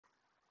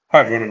Hi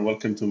everyone and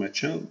welcome to my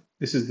channel.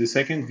 This is the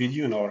second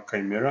video in our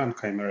Chimera and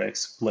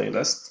ChimeraX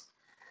playlist.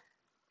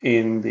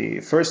 In the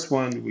first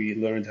one, we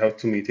learned how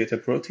to mutate a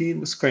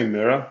protein with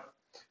Chimera,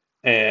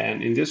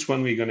 and in this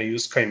one, we're going to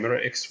use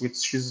ChimeraX,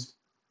 which is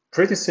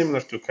pretty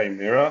similar to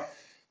Chimera.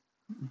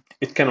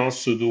 It can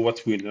also do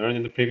what we learned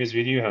in the previous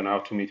video on how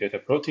to mutate a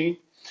protein.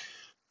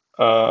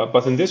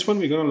 But in this one,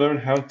 we're going to learn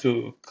how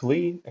to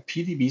clean a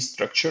PDB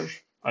structure.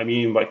 I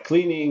mean, by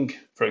cleaning,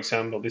 for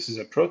example, this is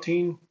a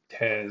protein, it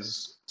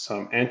has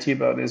some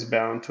antibodies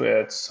bound to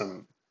it,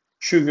 some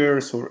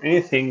sugars, or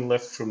anything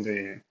left from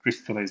the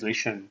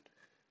crystallization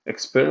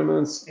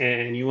experiments,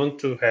 and you want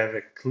to have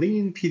a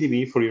clean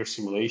PDB for your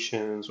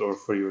simulations or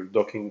for your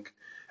docking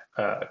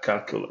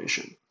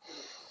calculation.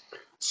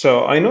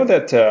 So I know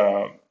that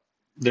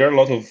there are a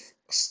lot of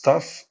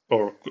stuff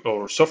or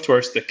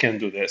softwares that can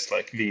do this,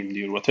 like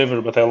VMD or whatever.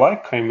 But I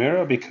like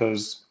Chimera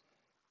because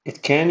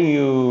it can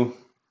you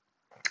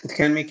it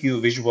can make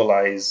you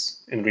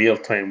visualize in real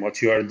time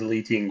what you are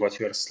deleting, what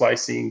you are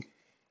slicing,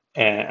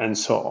 and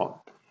so on.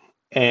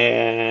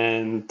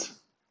 And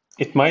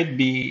it might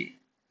be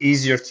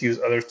easier to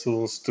use other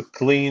tools to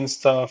clean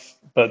stuff,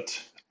 but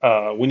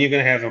when you're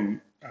going to have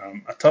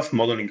a tough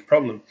modeling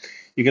problem,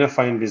 you're going to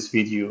find this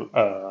video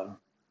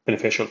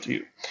beneficial to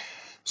you.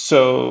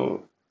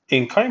 So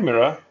in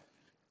Chimera,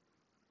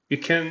 you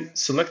can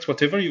select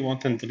whatever you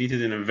want and delete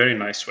it in a very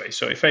nice way.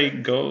 So if I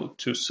go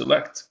to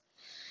select,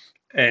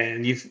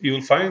 and you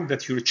will find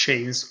that your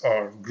chains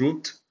are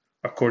grouped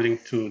according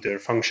to their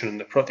function in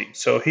the protein.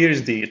 So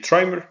here's the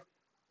trimer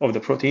of the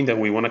protein that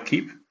we want to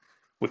keep,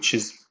 which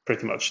is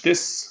pretty much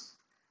this.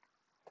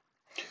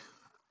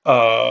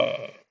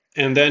 And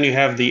then you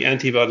have the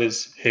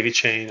antibodies, heavy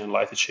chain and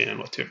lighter chain and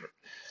whatever.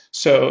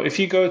 So if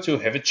you go to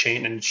heavy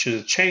chain and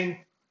choose a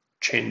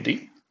chain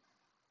D,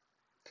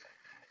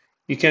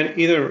 you can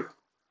either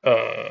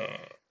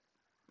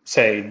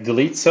say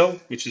delete cell,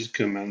 which is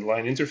command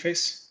line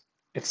interface,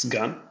 it's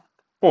gone.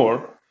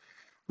 Or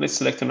let's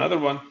select another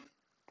one,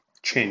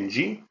 chain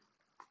G,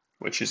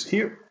 which is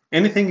here.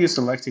 Anything you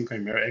select in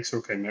ChimeraX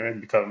or Chimera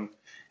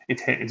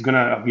it's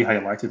gonna be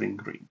highlighted in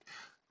green.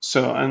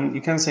 So, and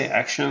you can say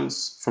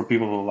actions for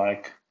people who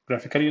like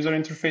graphical user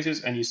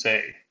interfaces, and you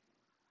say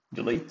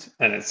delete,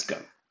 and it's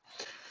gone.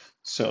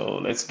 So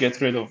let's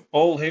get rid of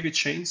all heavy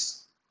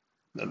chains.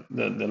 The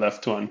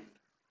left one,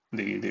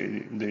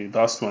 the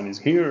last one is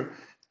here,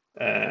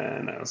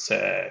 and I'll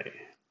say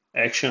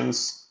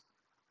actions,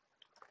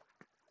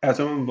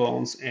 atom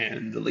bonds,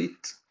 and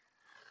delete.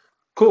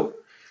 Cool.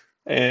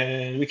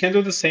 And we can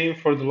do the same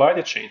for the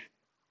lighter chain.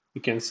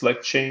 We can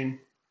select chain,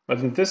 but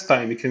in this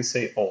time we can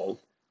say all,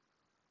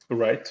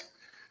 right?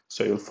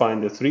 So you'll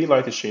find the three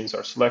lighter chains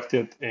are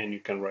selected, and you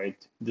can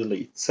write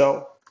delete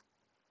cell,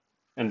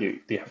 and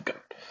they have gone.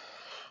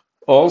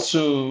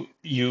 Also,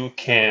 you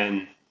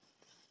can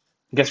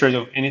get rid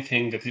of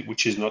anything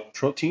which is not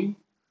protein.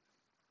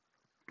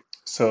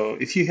 So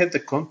if you hit the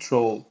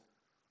control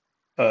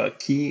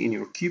key in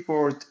your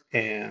keyboard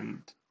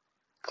and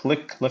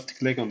left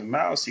click on the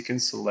mouse, you can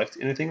select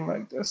anything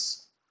like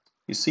this.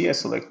 You see, I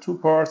select two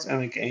parts,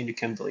 and again, you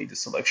can delete the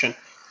selection.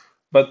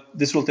 But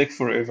this will take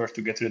forever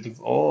to get rid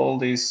of all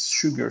these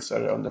sugars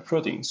around the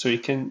protein. So you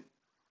can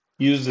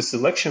use the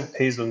selection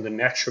based on the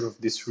nature of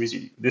this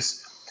residue.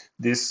 This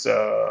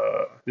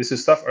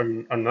stuff are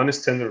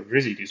non-standard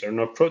residues, are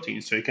not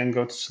proteins. So you can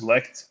go to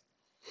select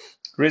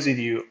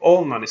residue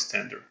all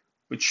non-standard,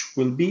 which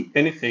will be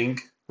anything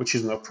which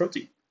is not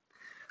protein.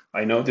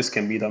 I know this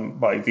can be done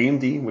by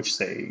VMD, which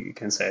you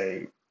can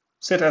say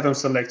set atom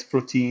select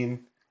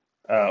protein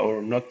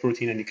or not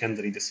protein, and you can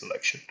delete the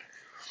selection.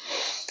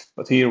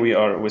 But here we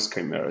are with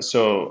Chimera,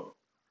 so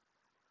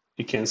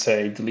you can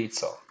say delete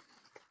cell.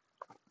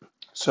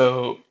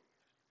 So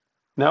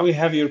now we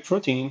have your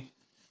protein,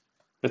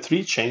 the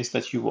three chains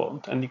that you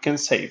want, and you can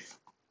save.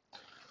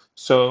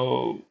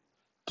 So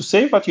to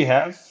save what you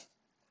have,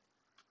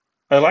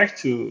 I like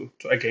to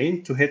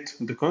again to hit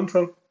the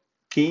control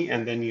key,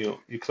 and then you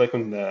click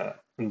on the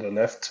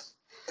left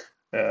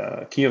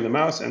key of the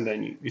mouse, and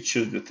then you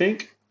choose the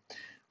thing.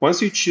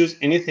 Once you choose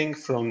anything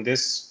from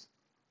this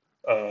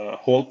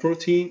whole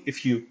protein,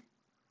 if you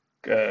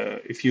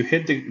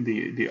hit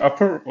the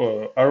upper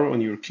arrow on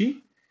your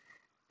key,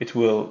 it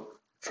will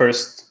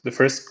the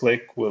first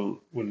click will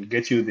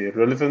get you the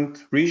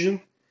relevant region.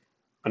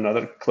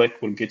 Another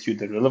click will get you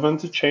the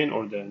relevant chain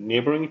or the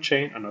neighboring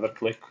chain. Another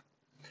click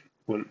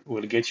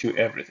will get you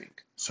everything.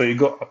 So you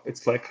go up.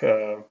 It's like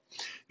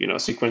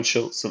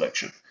sequential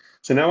selection.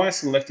 So now I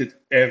selected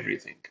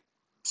everything.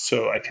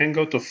 So I can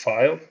go to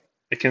File.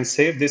 I can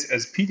save this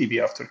as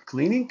PDB after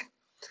cleaning.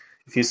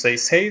 If you say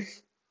Save,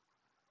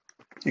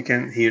 you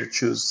can here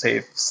choose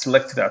Save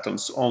Selected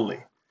Atoms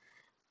Only.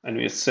 And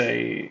we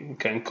say, you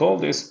can call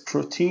this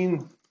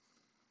Protein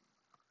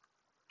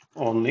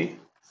Only.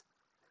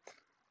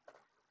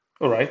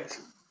 All right,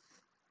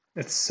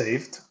 it's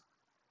saved.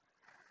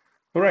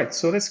 All right,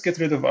 so let's get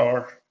rid of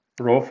our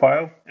raw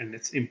file and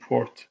let's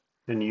import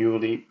the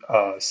newly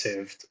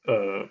saved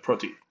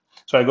protein.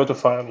 So I go to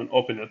File and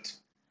open it,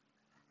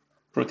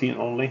 Protein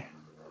Only.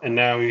 and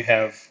now you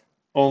have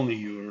only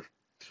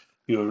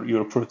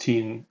your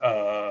protein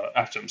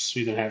atoms.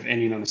 You don't have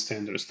any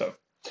non-standard stuff.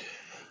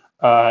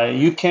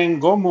 You can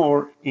go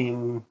more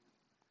in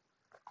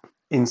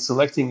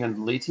selecting and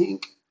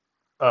deleting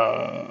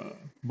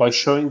by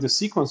showing the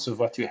sequence of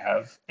what you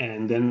have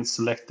and then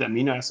select the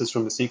amino acids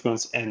from the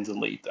sequence and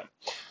delete them.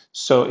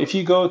 So if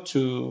you go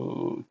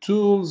to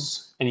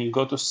tools and you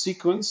go to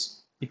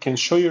sequence, you can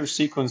show your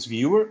sequence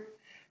viewer.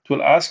 It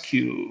will ask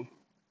you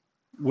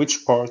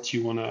which part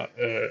you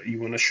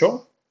wanna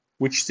show,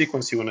 which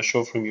sequence you wanna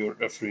show from your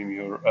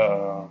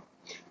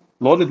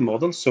loaded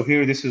model. So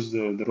here this is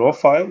the raw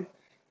file,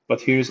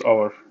 but here's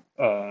our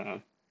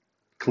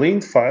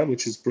cleaned file,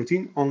 which is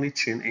protein only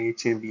chain A,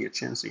 chain B, and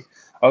chain C.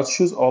 I'll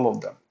choose all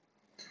of them,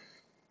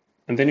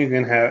 and then you're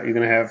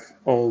gonna have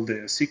all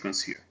the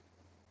sequence here.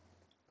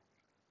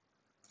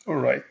 All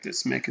right,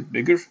 let's make it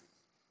bigger.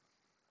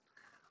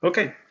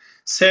 Okay,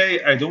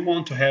 say I don't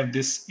want to have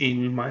this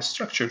in my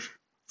structure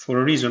for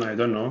a reason I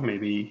don't know,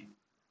 maybe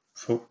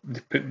for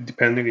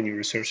depending on your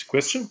research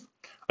question.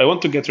 I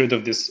want to get rid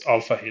of this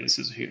alpha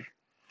helices here.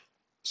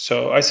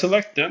 So I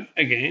select them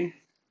again,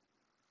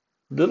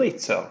 delete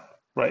cell,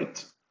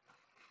 right?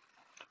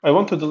 I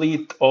want to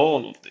delete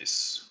all of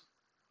this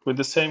with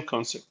the same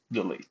concept,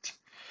 delete.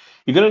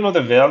 You're gonna know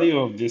the value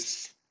of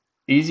this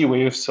easy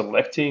way of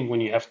selecting when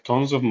you have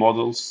tons of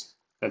models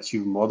that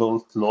you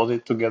modeled,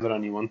 loaded together,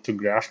 and you want to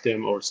graph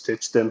them or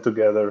stitch them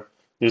together.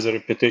 There's a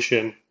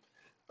repetition.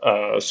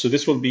 So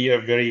this will be a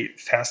very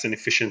fast and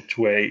efficient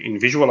way in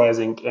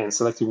visualizing and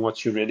selecting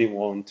what you really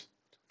want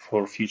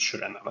for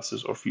future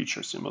analysis or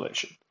future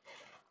simulation.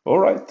 All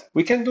right,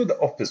 we can do the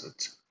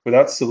opposite.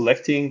 Without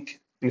selecting,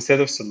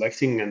 instead of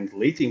selecting and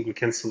deleting, we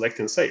can select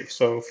and save.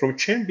 So from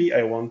chain B,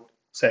 I want,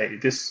 say,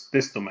 this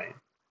domain,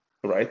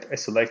 right? I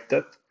select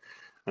that,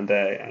 and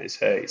I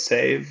say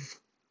save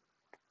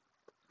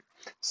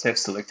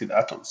selected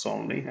atoms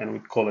only, and we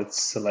call it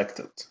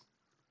selected.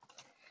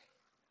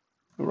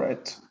 All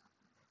right.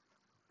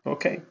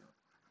 Okay,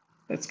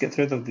 let's get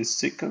rid of this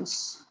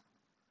sequence,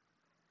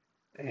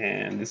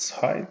 and let's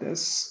hide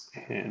this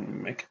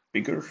and make it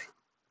bigger.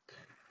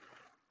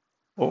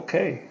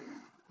 Okay,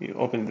 you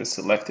open the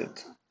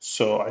selected.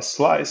 So I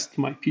sliced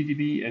my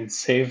PDB and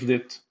saved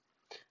it,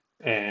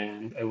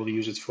 and I will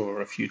use it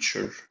for a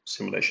future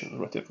simulation or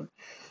whatever.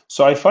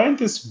 So I find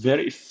this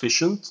very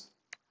efficient.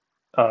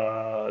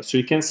 So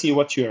you can see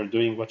what you are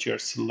doing, what you are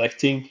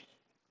selecting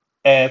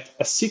at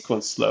a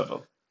sequence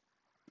level.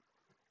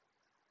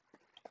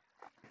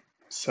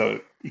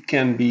 So you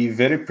can be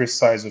very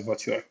precise of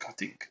what you are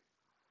cutting.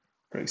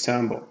 For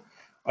example,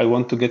 I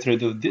want to get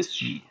rid of this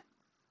G,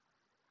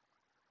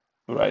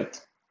 right?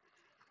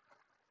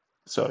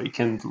 So you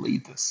can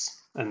delete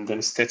this and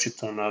then stitch it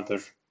to another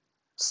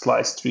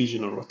sliced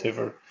region or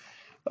whatever.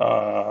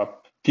 Uh,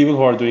 People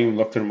who are doing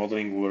vector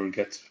modeling will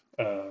get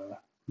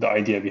the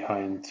idea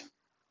behind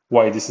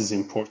why this is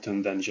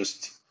important than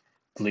just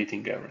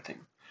deleting everything.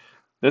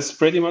 That's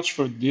pretty much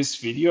for this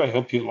video. I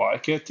hope you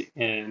like it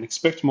and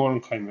expect more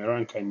on Chimera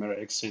and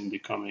ChimeraX in the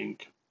coming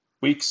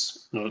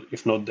weeks,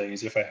 if not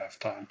days, if I have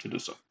time to do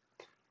so.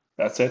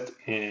 That's it,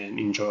 and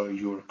enjoy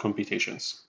your computations.